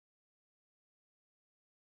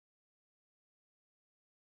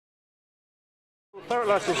Thurrock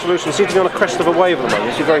Lighting Solutions seem to be on a crest of a wave at the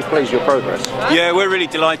moment. You're very pleased with your progress. Yeah, we're really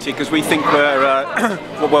delighted because we think we're,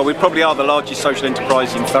 well, we probably are the largest social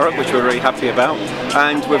enterprise in Thurrock, which we're very happy about,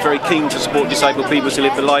 and we're very keen to support disabled people to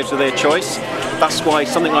live the lives of their choice. That's why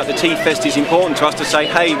something like the Tea Fest is important to us, to say,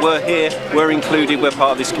 hey, we're here, we're included, we're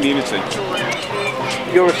part of this community.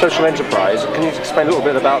 You're a social enterprise. Can you explain a little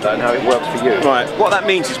bit about that and how it works for you? Right, what that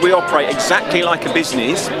means is we operate exactly like a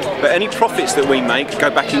business, but any profits that we make go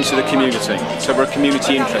back into the community. So we're a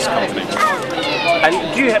community interest company.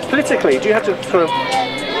 And do you have, politically, do you have to sort of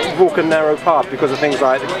walk a narrow path because of things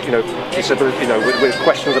like, disability, with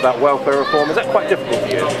questions about welfare reform? Is that quite difficult for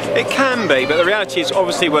you? It can be, but the reality is,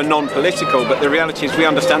 obviously we're non-political, but the reality is we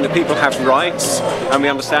understand that people have rights, and we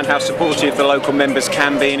understand how supportive the local members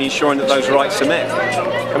can be in ensuring that those rights are met.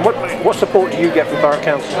 And what support do you get from Thurrock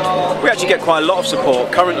Council? We actually get quite a lot of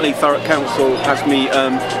support. Currently Thurrock Council has me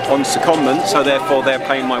on secondment, so therefore they're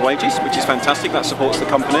paying my wages, which is fantastic. That supports the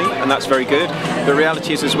company, and that's very good. The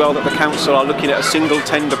reality is as well that the council are looking at a single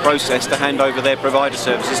tender process to hand over their provider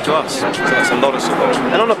services to us. So that's a lot of support.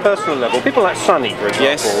 And on a personal level, people like Sonny, for example,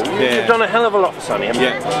 yes, you've done a hell of a lot for Sonny, haven't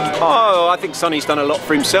you? Oh, I think Sonny's done a lot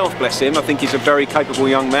for himself, bless him. I think he's a very capable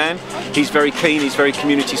young man. He's very keen, he's very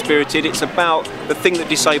community spirited. It's about the thing that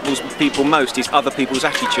disables people most is other people's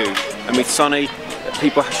attitude. And with Sonny,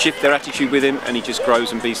 people shift their attitude with him and he just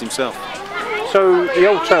grows and be himself. So the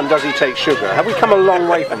old term, does he take sugar? Have we come a long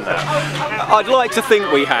way from that? I'd like to think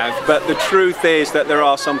we have, but the truth is that there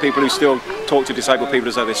are some people who still talk to disabled people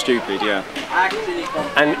as though they're stupid, yeah.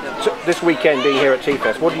 And this weekend being here at Tea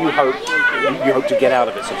Fest, what do you hope to get out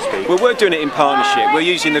of it, so to speak? Well, we're doing it in partnership. We're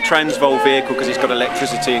using the Transvol vehicle because it's got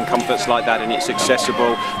electricity and comforts like that and it's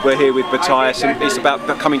accessible. We're here with Matthias and it's about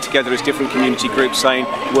coming together as different community groups saying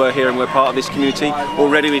we're here and we're part of this community.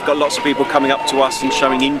 Already we've got lots of people coming up to us and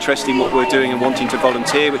showing interest in what we're doing and wanting to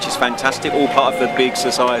volunteer, which is fantastic, all part of the big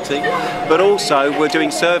society. But also we're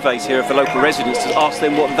doing surveys here of the local residents to ask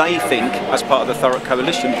them what they think as part of the Thurrock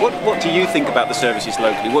Coalition. What do you think about the services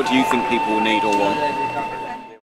locally? What do you think people will need or want?